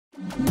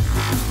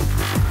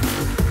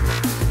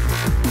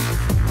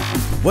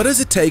What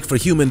does it take for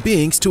human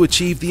beings to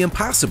achieve the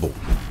impossible?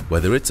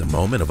 Whether it's a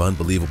moment of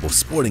unbelievable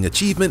sporting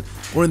achievement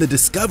or in the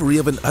discovery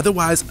of an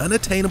otherwise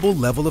unattainable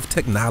level of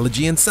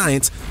technology and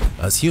science,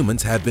 us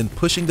humans have been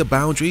pushing the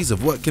boundaries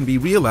of what can be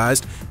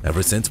realized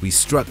ever since we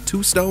struck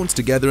two stones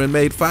together and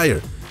made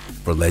fire.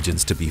 For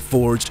legends to be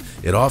forged,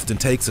 it often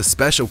takes a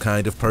special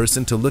kind of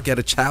person to look at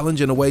a challenge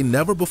in a way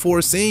never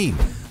before seen,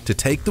 to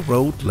take the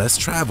road less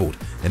traveled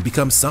and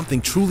become something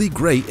truly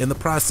great in the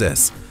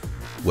process.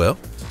 Well,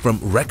 from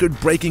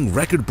record-breaking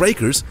record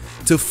breakers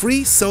to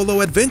free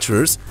solo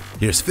adventurers,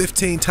 here's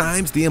 15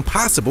 times the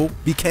impossible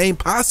became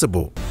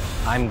possible.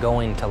 I'm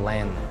going to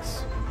land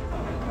this.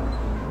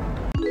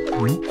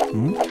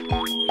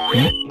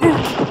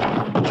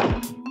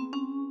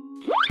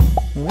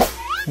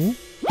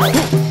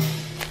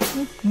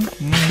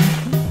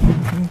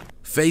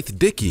 Faith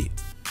Dickey.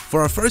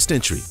 For our first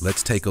entry,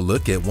 let's take a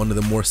look at one of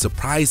the more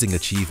surprising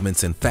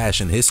achievements in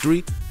fashion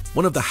history,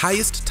 one of the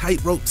highest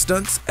tightrope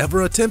stunts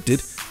ever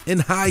attempted in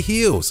high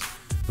heels.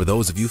 For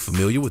those of you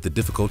familiar with the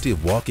difficulty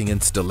of walking in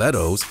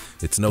stilettos,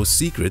 it's no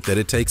secret that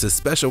it takes a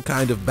special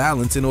kind of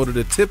balance in order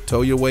to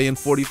tiptoe your way in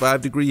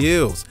 45-degree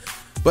heels.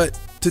 But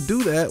to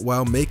do that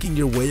while making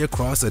your way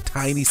across a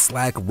tiny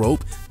slack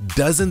rope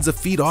dozens of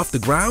feet off the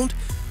ground,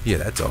 yeah,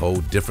 that's a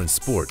whole different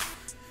sport.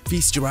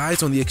 Feast your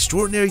eyes on the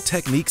extraordinary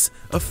techniques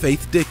of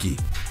Faith Dickey,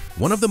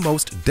 one of the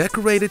most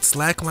decorated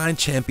slackline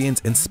champions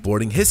in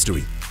sporting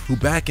history, who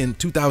back in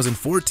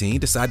 2014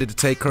 decided to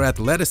take her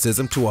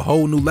athleticism to a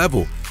whole new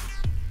level.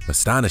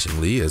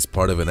 Astonishingly, as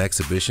part of an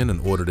exhibition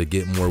in order to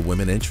get more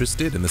women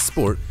interested in the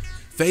sport,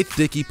 Faith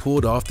Dickey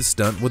pulled off the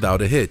stunt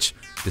without a hitch,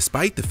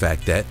 despite the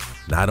fact that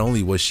not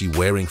only was she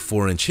wearing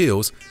 4-inch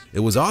heels, it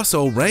was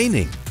also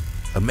raining.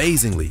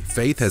 Amazingly,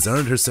 Faith has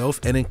earned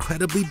herself an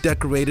incredibly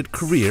decorated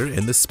career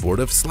in the sport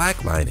of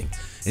slacklining,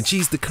 and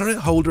she's the current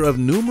holder of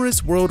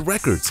numerous world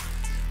records.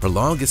 Her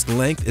longest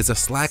length is a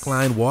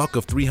slackline walk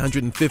of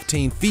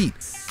 315 feet,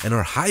 and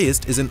her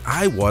highest is an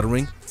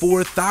eye-watering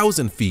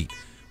 4,000 feet,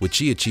 which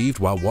she achieved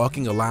while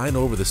walking a line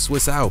over the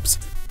Swiss Alps.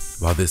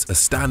 While this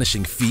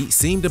astonishing feat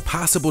seemed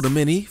impossible to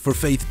many for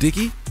Faith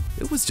Dickey,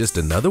 it was just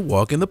another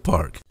walk in the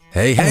park.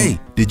 Hey,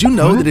 did you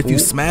know that if you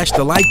smash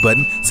the like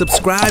button,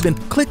 subscribe, and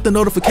click the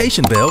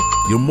notification bell,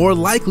 you're more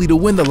likely to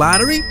win the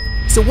lottery?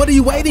 So what are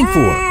you waiting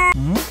for?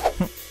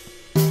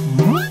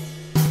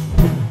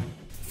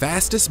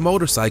 Fastest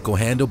motorcycle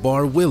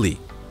handlebar wheelie.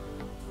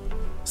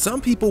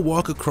 Some people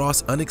walk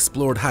across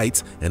unexplored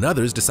heights and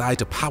others decide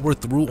to power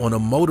through on a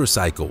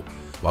motorcycle.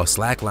 While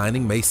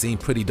slacklining may seem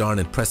pretty darn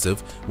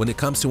impressive when it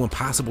comes to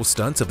impossible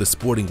stunts of the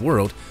sporting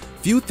world,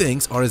 few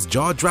things are as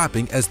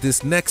jaw-dropping as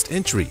this next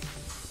entry.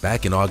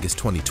 Back in August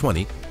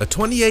 2020, a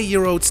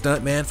 28-year-old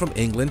stuntman from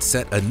England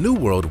set a new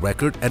world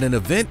record at an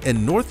event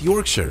in North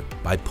Yorkshire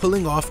by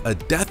pulling off a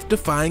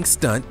death-defying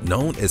stunt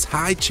known as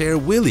High Chair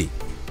Wheelie.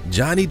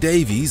 Johnny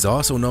Davies,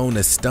 also known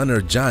as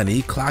Stunner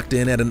Johnny, clocked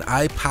in at an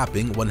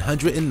eye-popping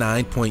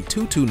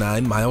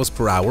 109.229 miles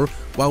per hour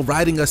while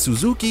riding a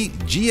Suzuki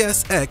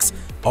GSX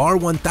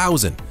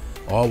R1000,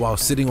 all while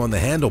sitting on the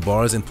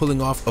handlebars and pulling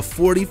off a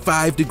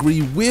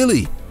 45-degree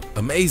wheelie.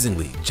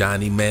 Amazingly,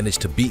 Johnny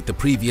managed to beat the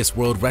previous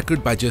world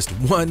record by just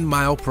 1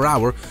 mile per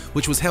hour,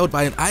 which was held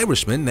by an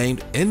Irishman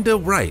named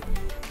Enda Wright.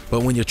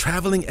 But when you're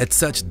traveling at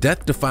such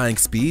death-defying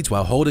speeds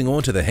while holding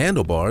on to the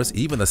handlebars,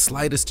 even the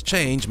slightest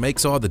change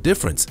makes all the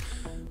difference.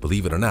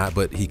 Believe it or not,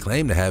 but he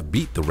claimed to have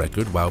beat the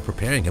record while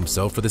preparing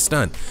himself for the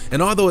stunt.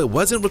 And although it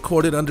wasn't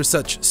recorded under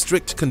such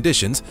strict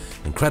conditions,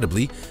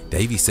 incredibly,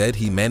 Davey said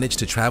he managed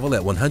to travel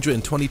at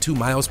 122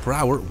 miles per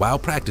hour while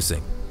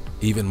practicing.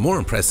 Even more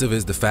impressive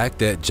is the fact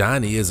that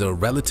Johnny is a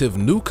relative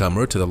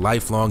newcomer to the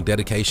lifelong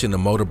dedication to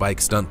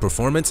motorbike stunt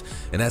performance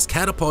and has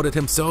catapulted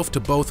himself to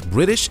both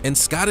British and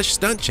Scottish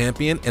stunt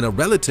champion in a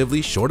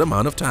relatively short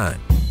amount of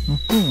time.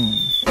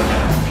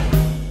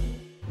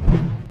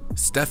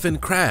 Stefan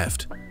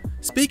Kraft.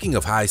 Speaking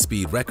of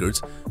high-speed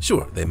records,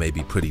 sure, they may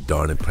be pretty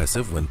darn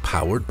impressive when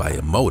powered by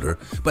a motor,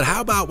 but how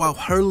about while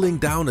hurtling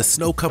down a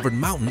snow-covered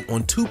mountain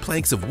on 2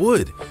 planks of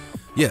wood?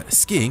 Yeah,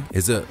 skiing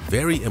is a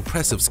very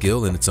impressive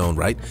skill in its own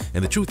right,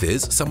 and the truth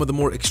is, some of the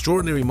more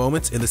extraordinary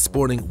moments in the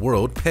sporting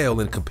world pale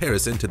in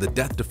comparison to the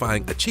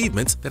death-defying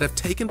achievements that have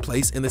taken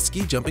place in the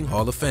Ski Jumping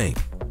Hall of Fame.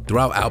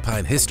 Throughout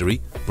alpine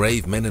history,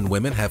 brave men and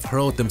women have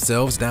hurled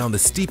themselves down the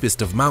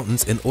steepest of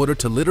mountains in order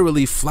to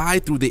literally fly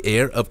through the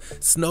air of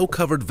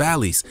snow-covered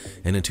valleys,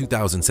 and in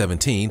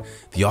 2017,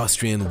 the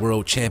Austrian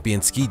world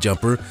champion ski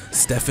jumper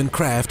Stefan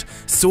Kraft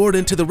soared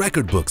into the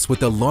record books with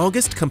the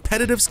longest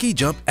competitive ski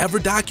jump ever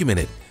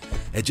documented.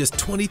 At just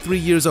 23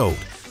 years old,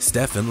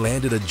 Stefan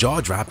landed a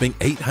jaw-dropping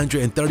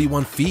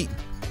 831 feet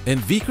in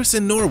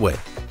Vikersund, Norway,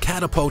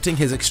 catapulting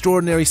his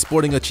extraordinary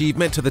sporting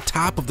achievement to the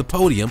top of the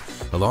podium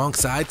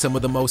alongside some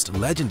of the most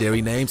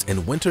legendary names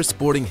in winter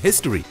sporting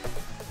history.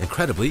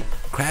 Incredibly,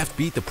 Kraft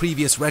beat the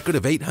previous record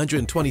of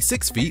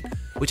 826 feet,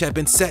 which had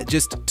been set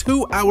just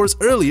 2 hours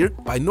earlier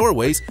by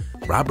Norway's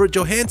Robert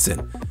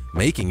Johansson,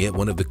 making it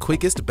one of the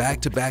quickest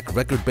back-to-back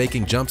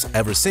record-breaking jumps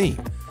ever seen.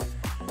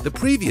 The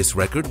previous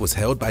record was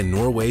held by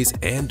Norway's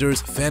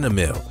Anders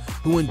Fannemel,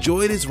 who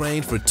enjoyed his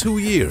reign for 2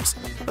 years,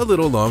 a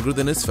little longer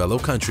than his fellow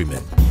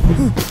countrymen.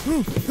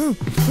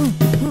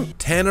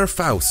 Tanner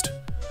Faust.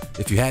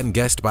 If you hadn't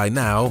guessed by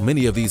now,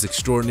 many of these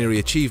extraordinary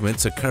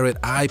achievements occur at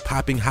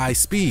eye-popping high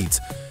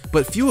speeds,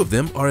 but few of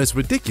them are as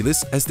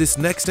ridiculous as this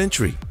next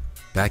entry.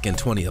 Back in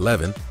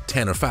 2011,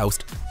 Tanner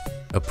Faust,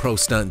 a pro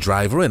stunt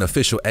driver and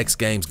official X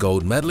Games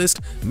gold medalist,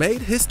 made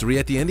history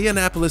at the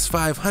Indianapolis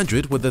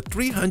 500 with a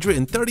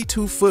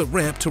 332-foot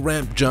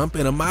ramp-to-ramp jump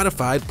in a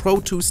modified Pro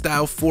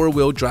 2-style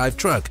four-wheel drive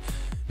truck.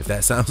 If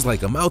that sounds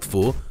like a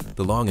mouthful,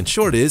 the long and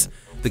short is,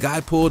 the guy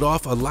pulled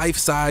off a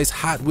life-size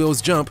Hot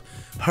Wheels jump,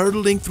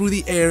 hurtling through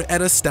the air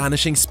at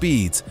astonishing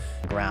speeds.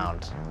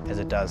 Ground as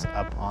it does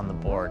up on the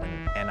board,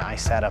 and I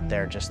sat up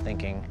there just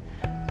thinking,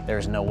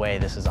 there's no way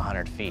this is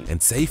 100 feet.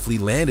 And safely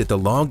landed the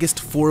longest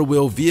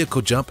four-wheel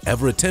vehicle jump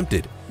ever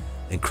attempted.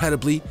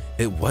 Incredibly,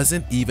 it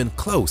wasn't even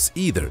close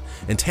either,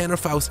 and Tanner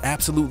Faust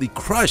absolutely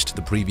crushed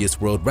the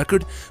previous world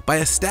record by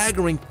a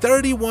staggering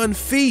 31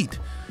 feet.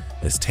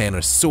 As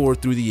Tanner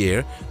soared through the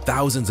air,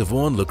 thousands of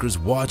onlookers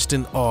watched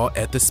in awe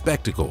at the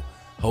spectacle,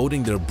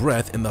 holding their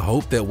breath in the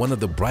hope that one of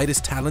the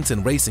brightest talents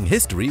in racing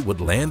history would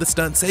land the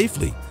stunt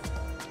safely.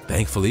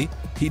 Thankfully,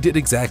 he did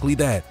exactly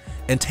that,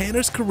 and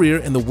Tanner's career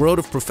in the world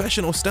of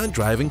professional stunt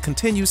driving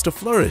continues to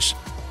flourish.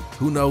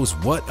 Who knows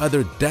what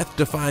other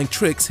death-defying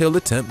tricks he'll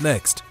attempt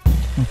next.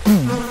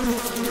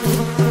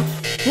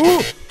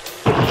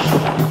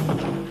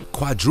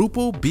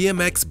 Quadruple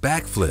BMX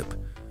backflip.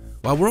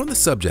 While we're on the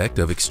subject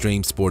of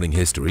extreme sporting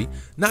history,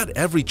 not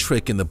every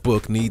trick in the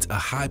book needs a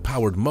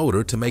high-powered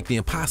motor to make the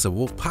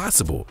impossible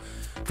possible.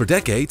 For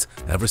decades,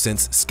 ever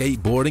since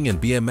skateboarding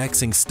and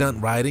BMXing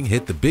stunt riding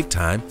hit the big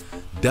time,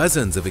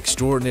 dozens of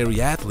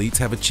extraordinary athletes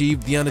have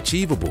achieved the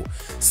unachievable,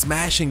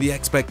 smashing the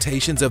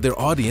expectations of their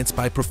audience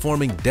by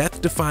performing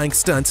death-defying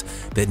stunts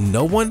that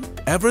no one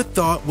ever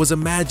thought was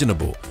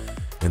imaginable.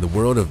 In the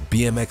world of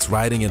BMX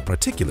riding in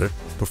particular,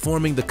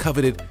 performing the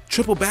coveted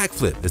triple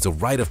backflip is a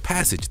rite of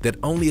passage that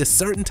only a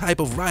certain type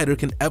of rider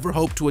can ever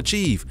hope to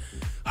achieve,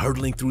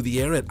 hurtling through the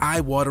air at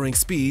eye-watering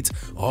speeds,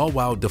 all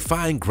while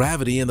defying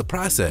gravity in the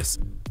process.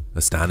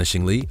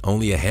 Astonishingly,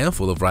 only a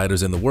handful of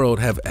riders in the world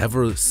have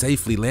ever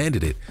safely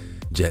landed it: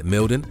 Jett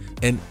Milden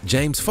and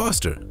James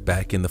Foster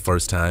back in the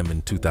first time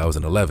in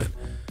 2011.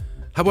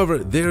 However,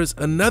 there's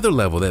another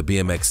level that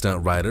BMX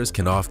stunt riders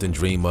can often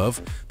dream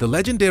of, the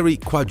legendary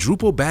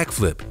quadruple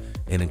backflip,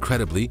 and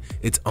incredibly,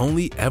 it's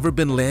only ever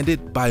been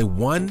landed by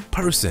one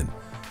person,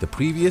 the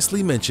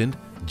previously mentioned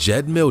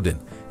Jett Milden,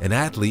 an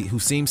athlete who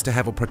seems to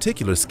have a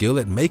particular skill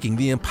at making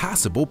the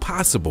impossible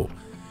possible.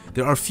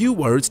 There are few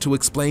words to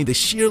explain the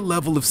sheer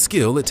level of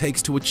skill it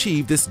takes to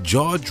achieve this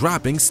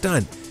jaw-dropping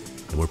stunt,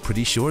 and we're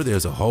pretty sure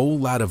there's a whole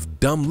lot of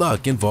dumb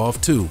luck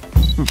involved too.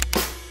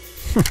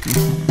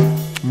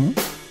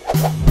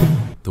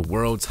 The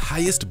world's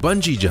highest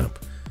bungee jump.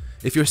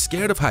 If you're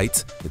scared of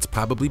heights, it's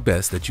probably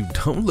best that you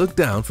don't look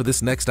down for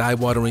this next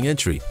eye-watering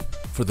entry.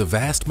 For the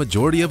vast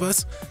majority of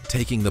us,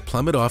 taking the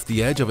plummet off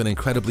the edge of an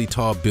incredibly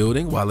tall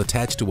building while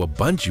attached to a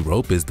bungee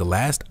rope is the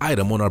last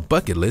item on our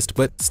bucket list,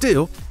 but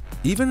still,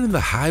 even in the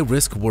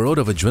high-risk world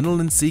of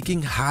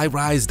adrenaline-seeking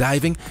high-rise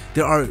diving,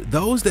 there are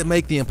those that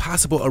make the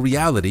impossible a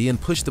reality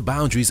and push the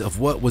boundaries of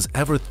what was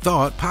ever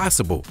thought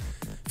possible.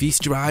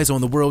 Feast your eyes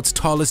on the world's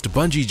tallest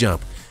bungee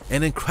jump,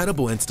 an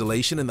incredible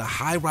installation in the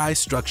high-rise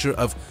structure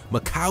of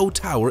Macau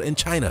Tower in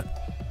China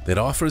that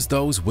offers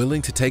those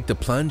willing to take the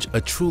plunge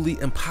a truly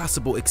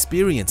impossible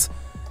experience.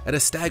 At a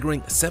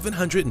staggering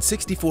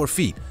 764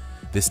 feet,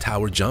 this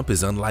tower jump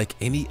is unlike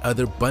any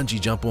other bungee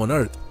jump on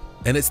Earth,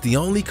 and it's the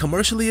only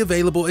commercially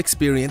available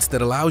experience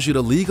that allows you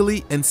to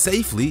legally and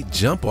safely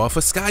jump off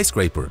a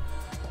skyscraper.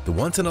 The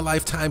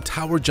once-in-a-lifetime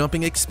tower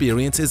jumping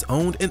experience is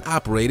owned and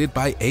operated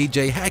by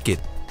AJ Hackett,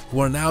 who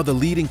are now the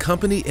leading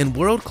company in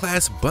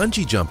world-class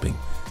bungee jumping.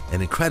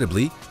 And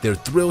incredibly, their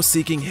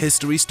thrill-seeking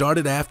history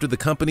started after the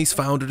company's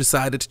founder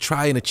decided to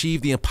try and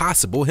achieve the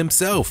impossible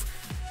himself.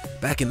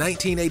 Back in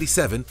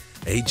 1987,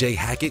 AJ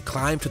Hackett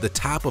climbed to the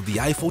top of the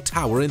Eiffel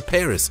Tower in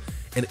Paris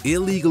and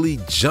illegally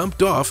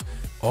jumped off,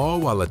 all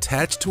while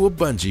attached to a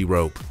bungee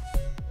rope.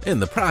 In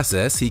the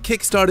process, he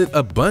kickstarted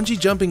a bungee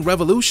jumping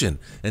revolution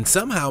and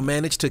somehow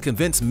managed to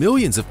convince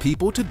millions of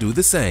people to do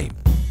the same.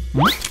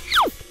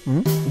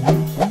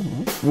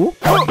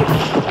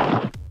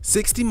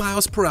 60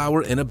 miles per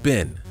hour in a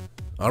bin.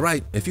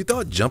 Alright, if you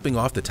thought jumping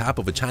off the top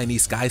of a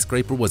Chinese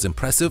skyscraper was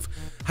impressive,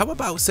 how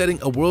about setting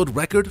a world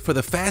record for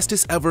the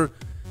fastest ever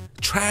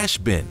trash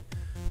bin?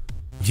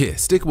 Yeah,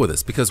 stick with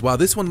us, because while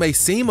this one may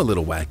seem a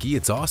little wacky,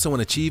 it's also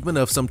an achievement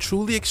of some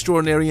truly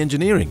extraordinary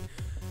engineering.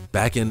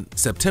 Back in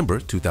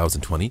September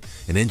 2020,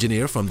 an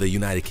engineer from the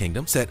United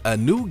Kingdom set a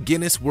new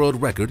Guinness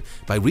World Record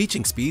by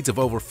reaching speeds of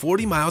over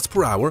 40 miles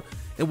per hour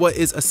in what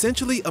is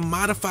essentially a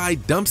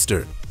modified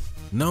dumpster.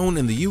 Known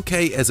in the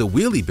UK as a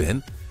wheelie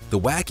bin, the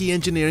wacky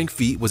engineering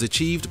feat was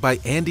achieved by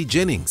Andy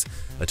Jennings,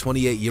 a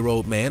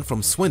 28-year-old man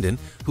from Swindon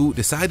who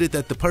decided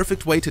that the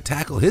perfect way to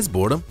tackle his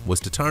boredom was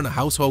to turn a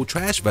household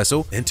trash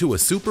vessel into a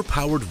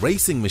super-powered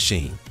racing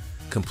machine.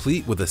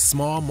 complete with a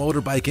small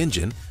motorbike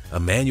engine, a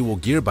manual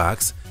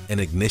gearbox, an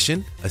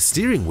ignition, a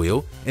steering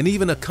wheel, and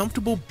even a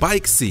comfortable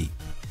bike seat.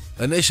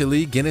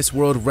 Initially, Guinness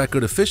World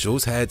Record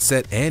officials had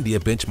set Andy a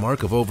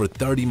benchmark of over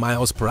 30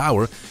 miles per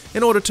hour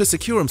in order to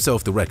secure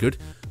himself the record,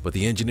 but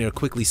the engineer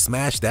quickly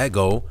smashed that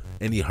goal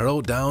and he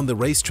hurled down the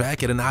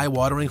racetrack at an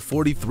eye-watering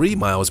 43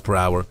 miles per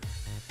hour.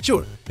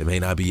 Sure, it may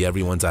not be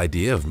everyone's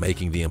idea of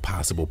making the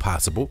impossible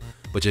possible,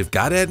 but you've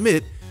got to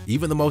admit,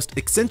 even the most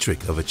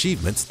eccentric of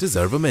achievements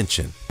deserve a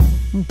mention.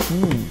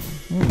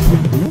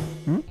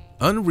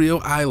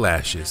 Unreal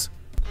eyelashes.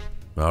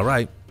 All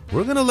right,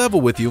 we're gonna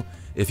level with you.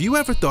 If you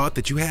ever thought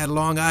that you had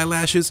long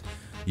eyelashes,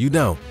 you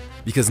don't,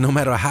 because no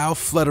matter how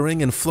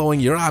fluttering and flowing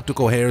your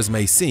optical hairs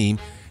may seem,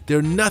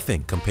 they're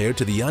nothing compared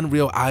to the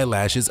unreal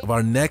eyelashes of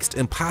our next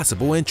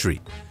impossible entry.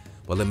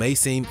 While it may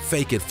seem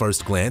fake at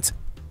first glance,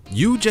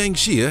 Yu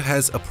Zhangxia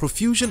has a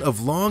profusion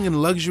of long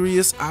and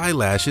luxurious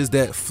eyelashes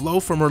that flow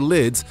from her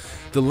lids,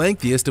 the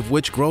lengthiest of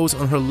which grows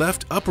on her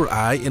left upper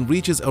eye and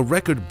reaches a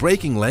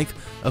record-breaking length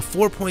of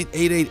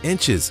 4.88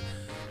 inches.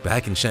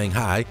 Back in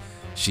Shanghai,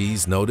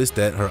 she's noticed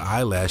that her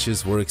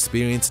eyelashes were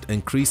experienced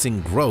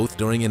increasing growth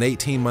during an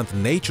 18-month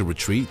nature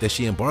retreat that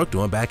she embarked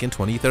on back in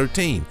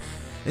 2013.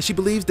 And she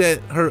believes that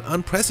her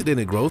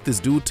unprecedented growth is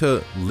due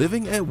to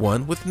living at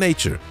one with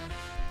nature.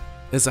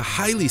 As a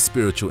highly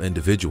spiritual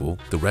individual,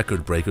 the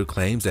record breaker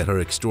claims that her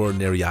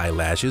extraordinary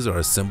eyelashes are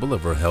a symbol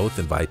of her health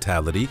and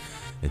vitality,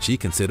 and she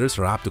considers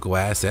her optical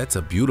assets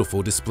a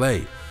beautiful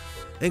display.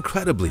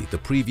 Incredibly, the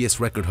previous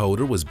record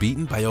holder was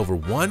beaten by over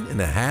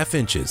 1.5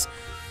 inches,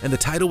 and the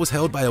title was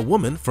held by a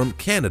woman from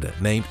Canada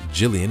named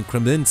Gillian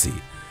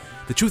Kremency.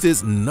 The truth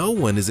is, no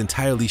one is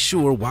entirely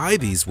sure why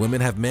these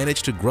women have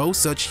managed to grow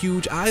such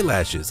huge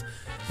eyelashes,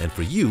 and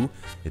for you,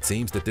 it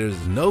seems that there's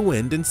no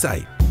end in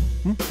sight.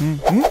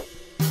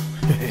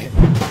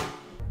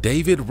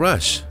 David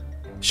Rush.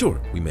 Sure,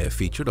 we may have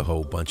featured a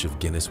whole bunch of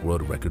Guinness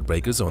World Record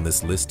breakers on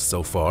this list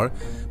so far,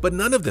 but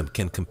none of them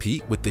can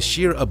compete with the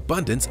sheer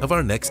abundance of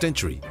our next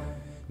entry.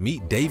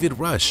 Meet David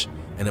Rush,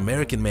 an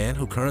American man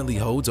who currently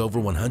holds over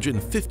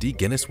 150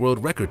 Guinness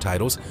World Record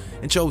titles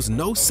and shows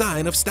no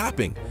sign of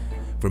stopping.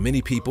 For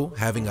many people,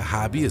 having a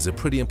hobby is a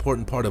pretty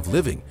important part of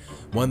living,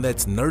 one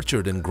that's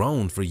nurtured and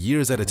grown for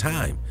years at a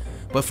time.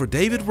 But for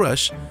David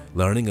Rush,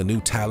 learning a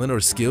new talent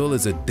or skill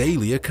is a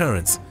daily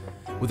occurrence.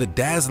 With a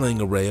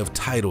dazzling array of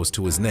titles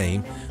to his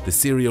name, the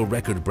serial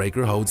record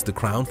breaker holds the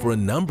crown for a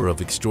number of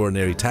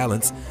extraordinary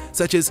talents,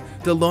 such as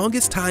the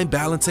longest time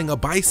balancing a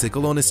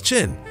bicycle on his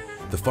chin,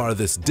 the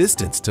farthest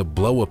distance to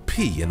blow a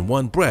pea in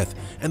one breath,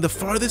 and the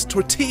farthest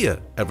tortilla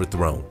ever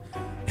thrown.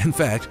 In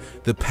fact,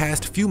 the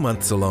past few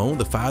months alone,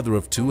 the father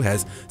of two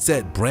has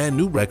set brand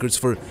new records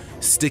for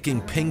sticking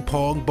ping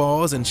pong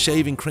balls and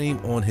shaving cream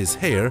on his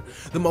hair,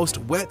 the most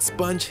wet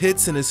sponge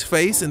hits in his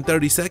face in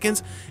 30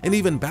 seconds, and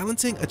even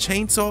balancing a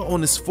chainsaw on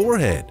his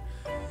forehead.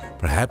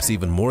 Perhaps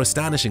even more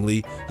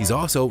astonishingly, he's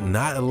also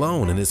not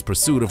alone in his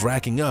pursuit of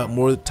racking up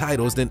more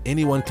titles than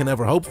anyone can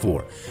ever hope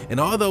for. And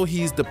although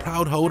he's the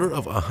proud holder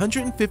of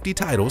 150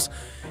 titles,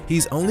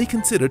 he's only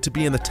considered to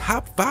be in the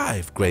top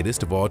 5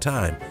 greatest of all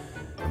time.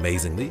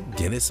 Amazingly,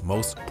 Guinness'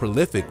 most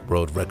prolific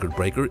world record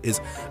breaker is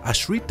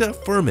Ashrita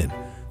Furman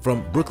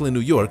from Brooklyn, New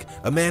York,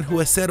 a man who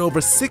has set over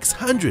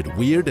 600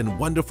 weird and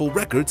wonderful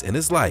records in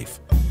his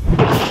life.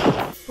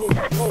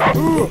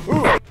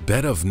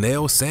 Bed of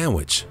nail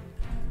sandwich.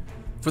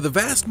 For the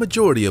vast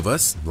majority of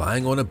us,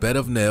 lying on a bed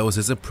of nails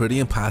is a pretty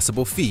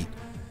impossible feat.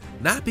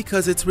 Not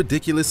because it's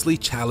ridiculously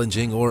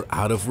challenging or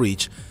out of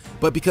reach,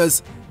 but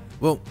because,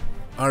 well,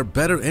 our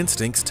better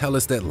instincts tell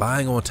us that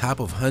lying on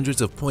top of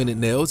hundreds of pointed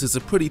nails is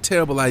a pretty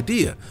terrible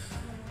idea.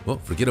 Well,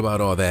 forget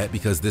about all that,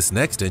 because this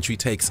next entry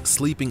takes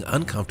sleeping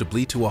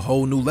uncomfortably to a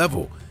whole new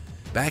level.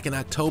 Back in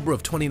October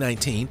of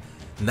 2019,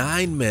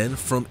 9 men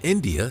from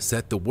India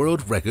set the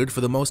world record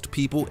for the most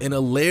people in a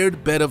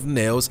layered bed of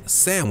nails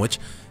sandwich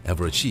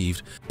ever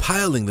achieved,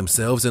 piling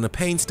themselves in a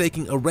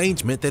painstaking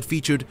arrangement that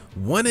featured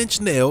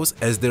 1-inch nails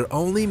as their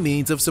only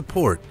means of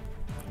support.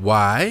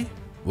 Why?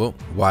 Well,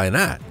 why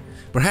not?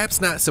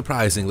 Perhaps not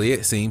surprisingly,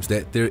 it seems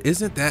that there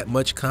isn't that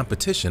much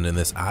competition in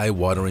this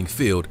eye-watering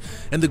field,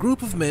 and the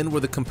group of men were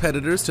the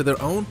competitors to their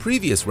own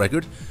previous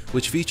record,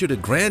 which featured a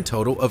grand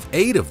total of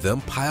 8 of them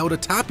piled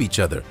atop each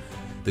other.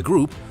 The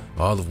group,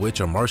 all of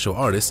which are martial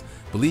artists,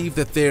 believe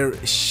that their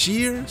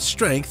sheer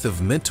strength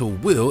of mental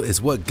will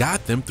is what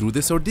got them through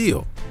this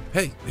ordeal.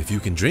 Hey, if you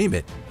can dream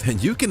it, then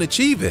you can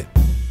achieve it.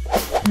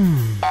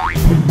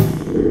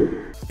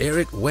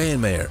 Eric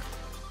Wainmeier.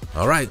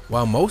 Alright,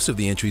 while most of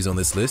the entries on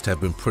this list have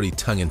been pretty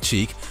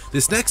tongue-in-cheek,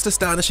 this next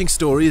astonishing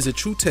story is a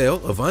true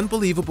tale of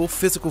unbelievable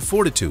physical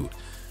fortitude.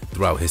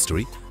 Throughout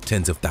history,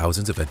 tens of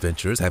thousands of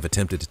adventurers have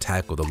attempted to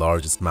tackle the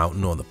largest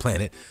mountain on the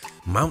planet,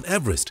 Mount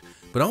Everest,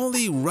 but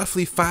only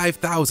roughly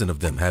 5,000 of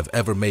them have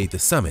ever made the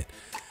summit.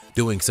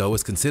 Doing so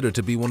is considered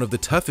to be one of the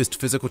toughest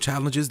physical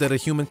challenges that a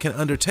human can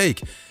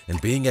undertake, and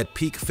being at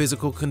peak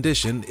physical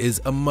condition is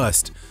a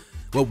must.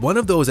 Well, one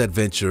of those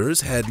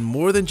adventurers had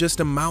more than just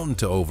a mountain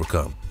to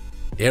overcome.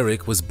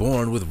 Eric was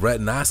born with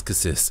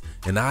retinoschisis,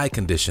 an eye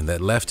condition that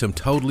left him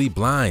totally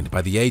blind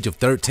by the age of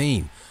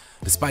 13.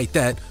 Despite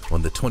that,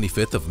 on the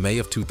 25th of May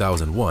of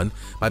 2001,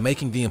 by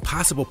making the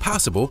impossible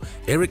possible,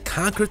 Eric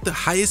conquered the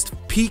highest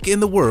peak in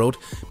the world,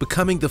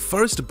 becoming the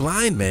first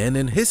blind man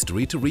in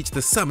history to reach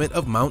the summit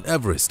of Mount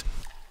Everest.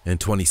 In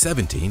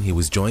 2017, he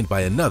was joined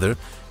by another,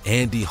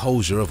 Andy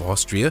Holzer of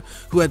Austria,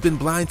 who had been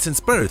blind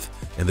since birth,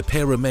 and the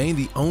pair remain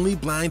the only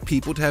blind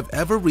people to have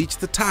ever reached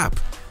the top.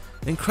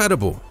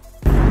 Incredible.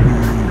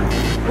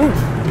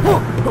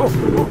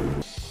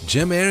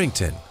 Jim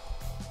Arrington.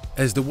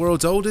 As the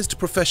world's oldest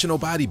professional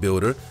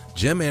bodybuilder,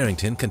 Jim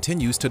Arrington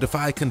continues to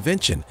defy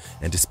convention,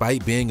 and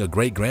despite being a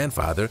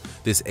great-grandfather,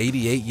 this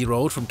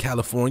 88-year-old from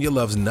California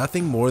loves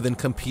nothing more than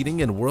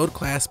competing in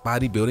world-class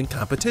bodybuilding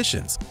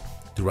competitions.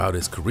 Throughout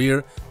his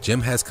career,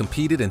 Jim has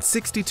competed in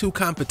 62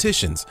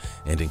 competitions,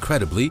 and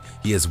incredibly,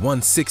 he has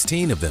won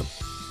 16 of them.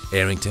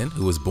 Arrington,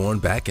 who was born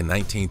back in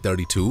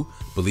 1932,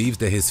 believes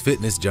that his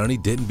fitness journey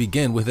didn't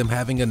begin with him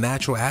having a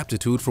natural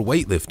aptitude for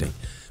weightlifting,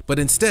 but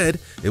instead,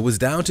 it was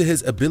down to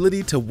his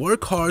ability to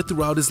work hard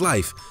throughout his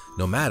life,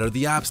 no matter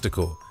the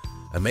obstacle.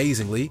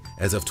 Amazingly,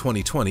 as of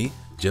 2020,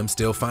 Jim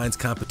still finds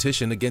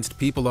competition against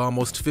people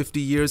almost 50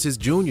 years his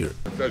junior.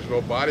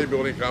 Professional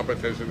bodybuilding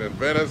competition in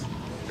Venice,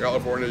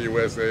 California,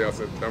 USA on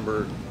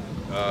September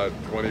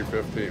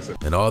 2015.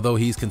 And although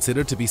he's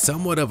considered to be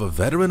somewhat of a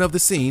veteran of the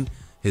scene,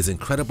 his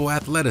incredible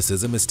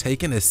athleticism is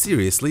taken as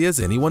seriously as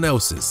anyone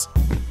else's.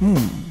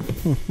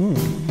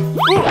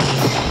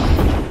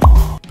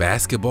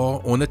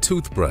 Basketball on a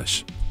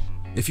toothbrush.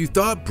 If you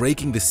thought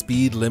breaking the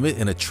speed limit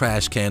in a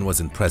trash can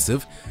was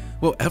impressive,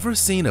 well, ever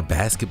seen a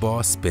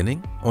basketball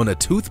spinning on a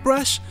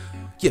toothbrush?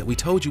 Yeah, we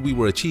told you we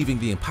were achieving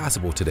the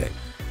impossible today.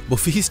 Well,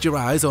 feast your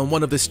eyes on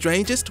one of the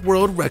strangest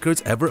world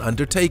records ever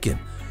undertaken,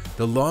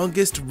 the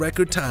longest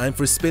record time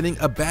for spinning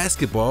a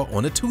basketball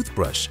on a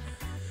toothbrush.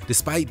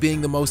 Despite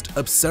being the most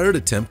absurd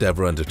attempt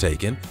ever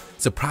undertaken,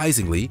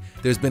 surprisingly,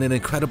 there's been an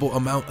incredible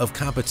amount of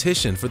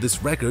competition for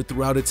this record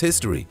throughout its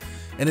history,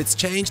 and it's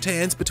changed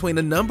hands between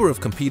a number of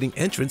competing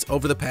entrants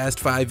over the past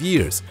 5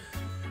 years.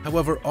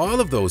 However, all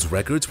of those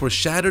records were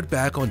shattered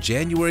back on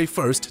January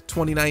 1st,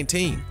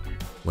 2019,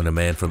 when a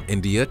man from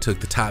India took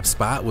the top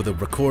spot with a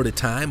recorded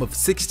time of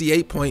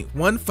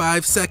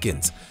 68.15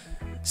 seconds.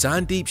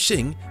 Sandeep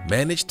Singh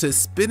managed to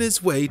spin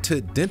his way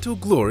to dental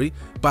glory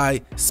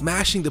by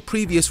smashing the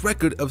previous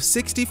record of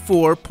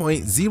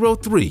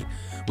 64.03,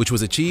 which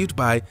was achieved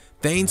by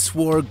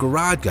Thaneswar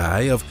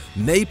Garadgai of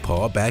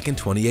Nepal back in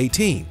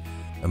 2018.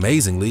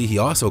 Amazingly, he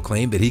also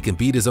claimed that he can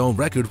beat his own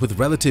record with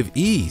relative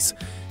ease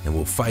and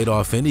will fight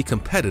off any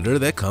competitor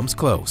that comes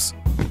close.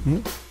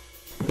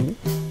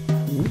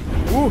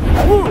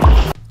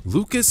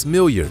 Lucas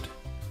Milliard.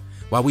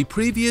 While we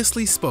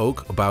previously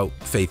spoke about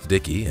Faith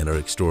Dickey and her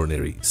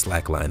extraordinary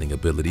slacklining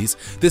abilities,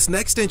 this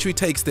next entry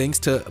takes things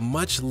to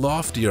much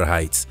loftier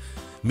heights.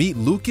 Meet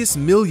Lucas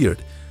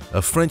Milliard,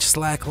 a French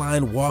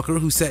slackline walker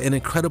who set an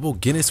incredible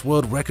Guinness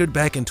World Record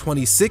back in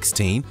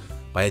 2016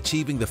 by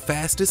achieving the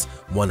fastest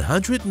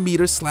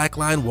 100-meter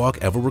slackline walk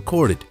ever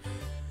recorded.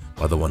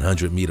 While the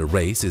 100-meter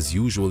race is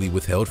usually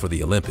withheld for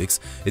the Olympics,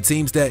 it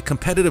seems that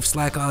competitive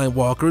slackline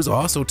walkers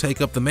also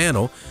take up the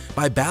mantle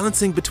by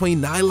balancing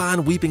between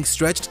nylon weaving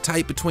stretched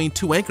tight between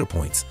two anchor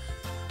points.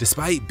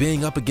 Despite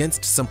being up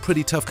against some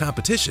pretty tough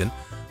competition,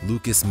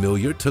 Lucas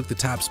Milliard took the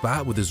top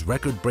spot with his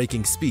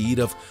record-breaking speed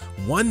of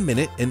 1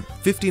 minute and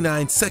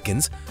 59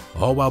 seconds,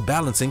 all while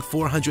balancing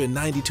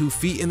 492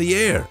 feet in the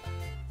air.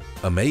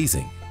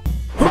 Amazing.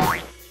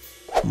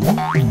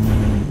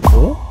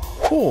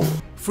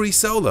 Free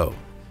solo.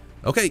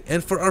 Okay,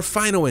 and for our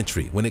final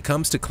entry, when it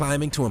comes to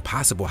climbing to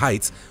impossible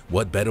heights,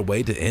 what better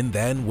way to end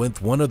than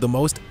with one of the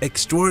most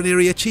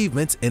extraordinary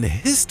achievements in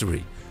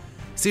history?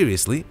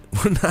 Seriously,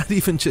 we're not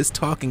even just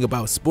talking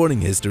about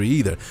sporting history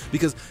either,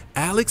 because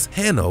Alex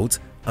Hanaud's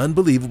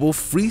unbelievable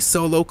free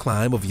solo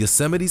climb of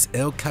Yosemite's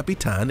El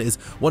Capitan is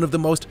one of the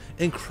most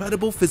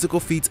incredible physical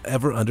feats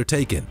ever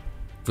undertaken.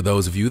 For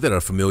those of you that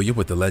are familiar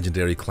with the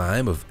legendary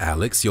climb of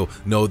Alex, you'll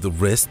know the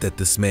risk that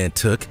this man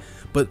took.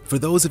 But for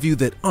those of you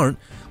that aren't,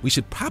 we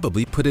should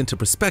probably put into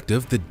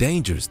perspective the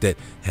dangers that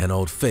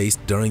Hanaud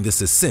faced during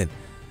this ascent.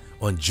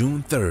 On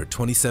June 3rd,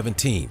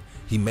 2017,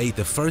 he made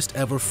the first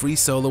ever free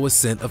solo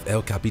ascent of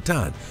El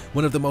Capitan,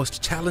 one of the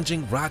most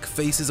challenging rock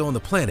faces on the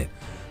planet,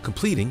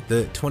 completing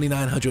the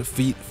 2,900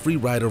 feet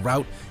freerider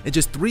route in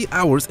just 3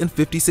 hours and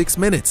 56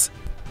 minutes.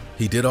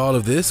 He did all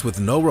of this with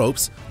no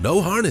ropes,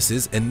 no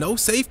harnesses, and no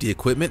safety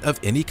equipment of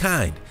any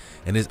kind,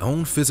 and his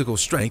own physical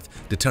strength,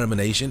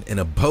 determination,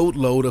 and a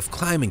boatload of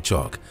climbing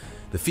chalk.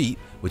 The feat,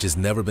 which has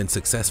never been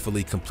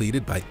successfully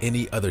completed by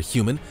any other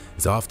human,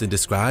 is often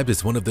described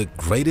as one of the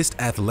greatest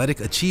athletic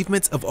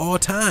achievements of all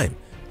time,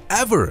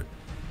 ever.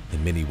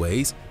 In many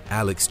ways,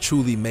 Alex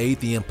truly made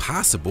the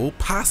impossible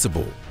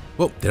possible.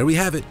 Well, there we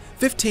have it.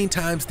 15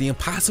 times the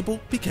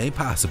impossible became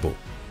possible.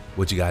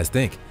 What you guys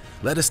think?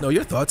 Let us know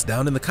your thoughts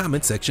down in the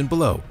comment section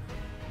below.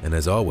 And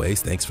as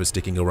always, thanks for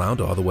sticking around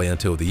all the way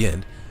until the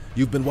end.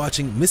 You've been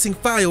watching Missing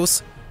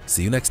Files.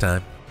 See you next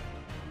time.